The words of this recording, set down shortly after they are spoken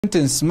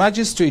sentence,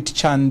 Magistrate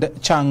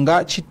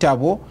Changa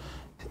Chitabo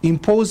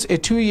imposed a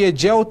 2-year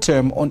jail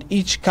term on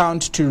each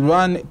count to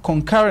run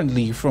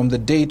concurrently from the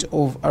date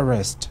of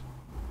arrest.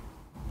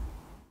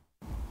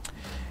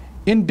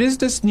 In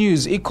business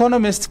news,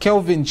 economist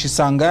Kelvin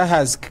Chisanga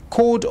has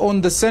called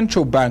on the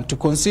central bank to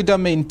consider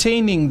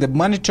maintaining the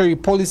monetary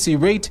policy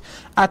rate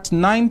at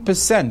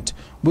 9%.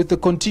 With the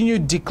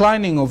continued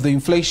declining of the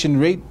inflation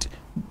rate,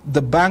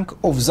 the Bank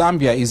of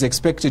Zambia is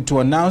expected to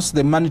announce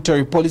the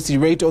monetary policy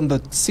rate on the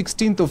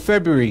 16th of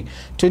February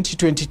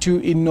 2022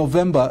 in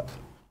November.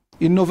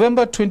 In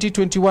November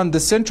 2021, the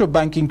central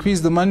bank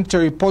increased the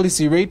monetary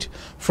policy rate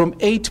from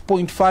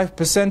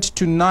 8.5%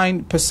 to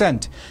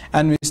 9%.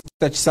 And Mr.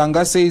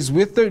 Chisanga says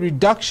with the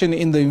reduction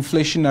in the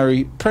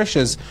inflationary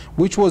pressures,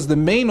 which was the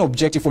main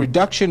objective for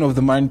reduction of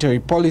the monetary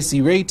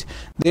policy rate,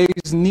 there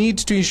is need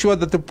to ensure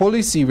that the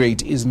policy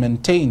rate is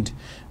maintained.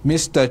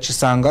 Mr.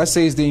 Chisanga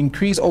says the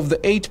increase of the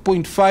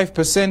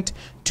 8.5%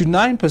 to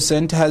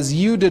 9% has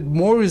yielded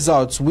more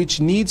results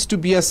which needs to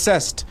be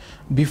assessed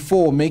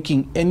before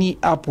making any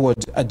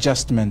upward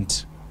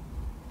adjustment.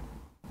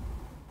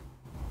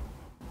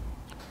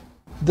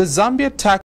 The Zambia tax